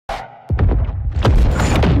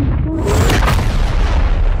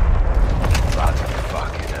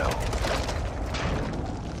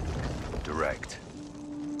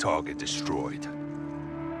target destroyed.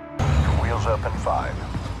 Wheels up in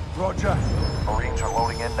 5. Roger. Marines are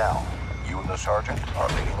loading in now. You and the sergeant are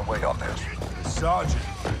leading the way on this. The sergeant.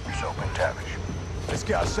 Soap and Tavish. Let's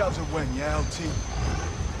get ourselves a win, yeah, LT?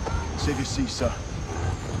 Save your seat, sir.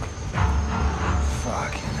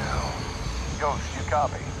 Fucking hell. Ghost, you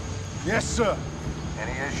copy? Yes, sir.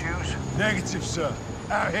 Any issues? Negative, sir.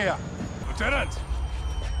 Out here. Lieutenant!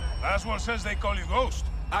 Last one says they call you Ghost.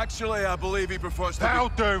 Actually, I believe he prefers to That'll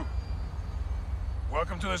do.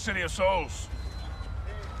 Welcome to the City of Souls.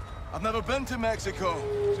 I've never been to Mexico.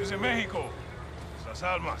 This is in Mexico. Las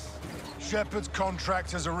Almas. Shepard's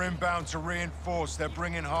contractors are inbound to reinforce. They're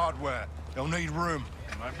bringing hardware. They'll need room.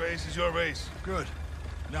 My base is your base. Good.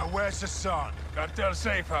 Now where's Hassan? Cartel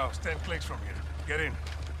safe house, 10 clicks from here. Get in.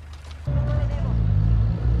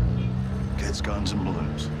 Kids, guns, and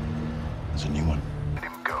balloons. There's a new one. Let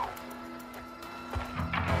him go.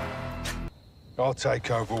 I'll take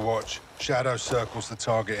Overwatch. Shadow circles the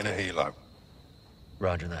target in a helo.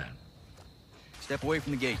 Roger that. Step away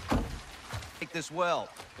from the gate. Take this well.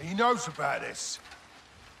 He knows about this.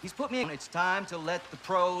 He's put me in. It's time to let the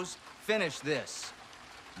pros finish this.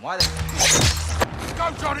 Why the...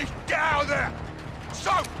 Go, Johnny! Get out of there!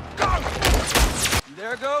 So, go! You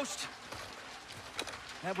there, Ghost?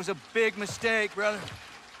 That was a big mistake, brother.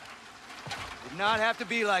 Did not have to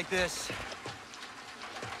be like this.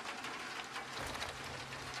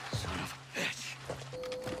 Son of a bitch.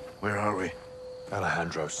 Where are we?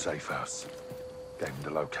 Alejandro's safe house. Gave him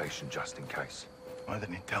the location just in case. Why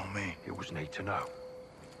didn't he tell me? He was need to know.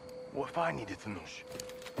 What if I needed to know?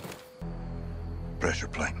 Pressure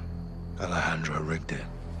plate. Alejandro rigged it.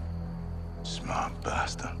 Smart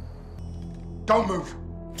bastard. Don't move!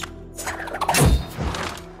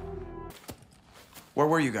 Where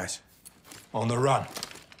were you guys? On the run.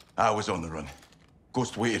 I was on the run.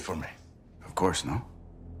 Ghost waited for me. Of course, no?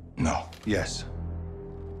 No. Yes.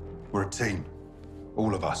 We're a team.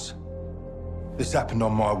 All of us. This happened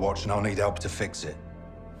on my watch, and I'll need help to fix it.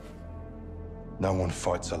 No one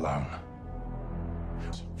fights alone.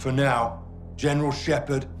 For now, General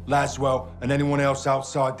Shepard, Laswell, and anyone else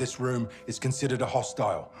outside this room is considered a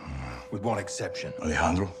hostile, with one exception.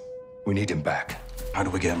 Alejandro? We need him back. How do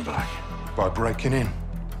we get him back? By breaking in.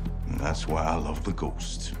 That's why I love the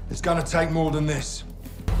Ghost. It's gonna take more than this.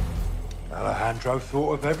 Alejandro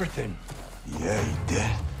thought of everything. Yeah, he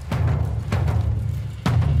did.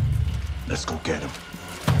 Let's go get him.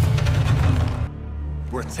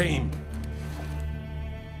 We're a team.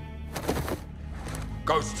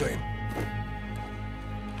 Ghost team.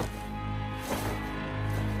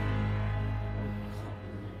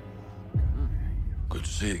 Good to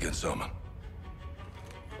see you again, Salman.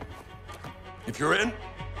 If you're in,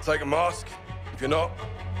 take a mask. If you're not,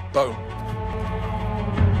 don't.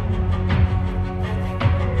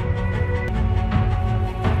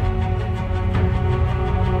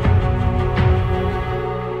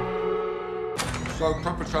 So,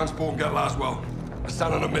 prep for transport and get Laswell.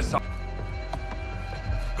 Hassan on a missile.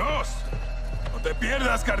 Ghost! No te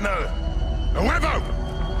pierdas, carnal. ¡A huevo!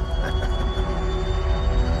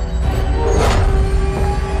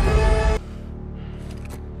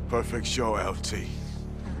 Perfect show, LT.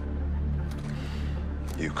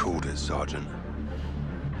 You called it, Sergeant.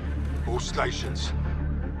 All stations.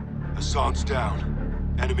 Hassan's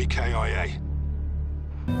down. Enemy KIA.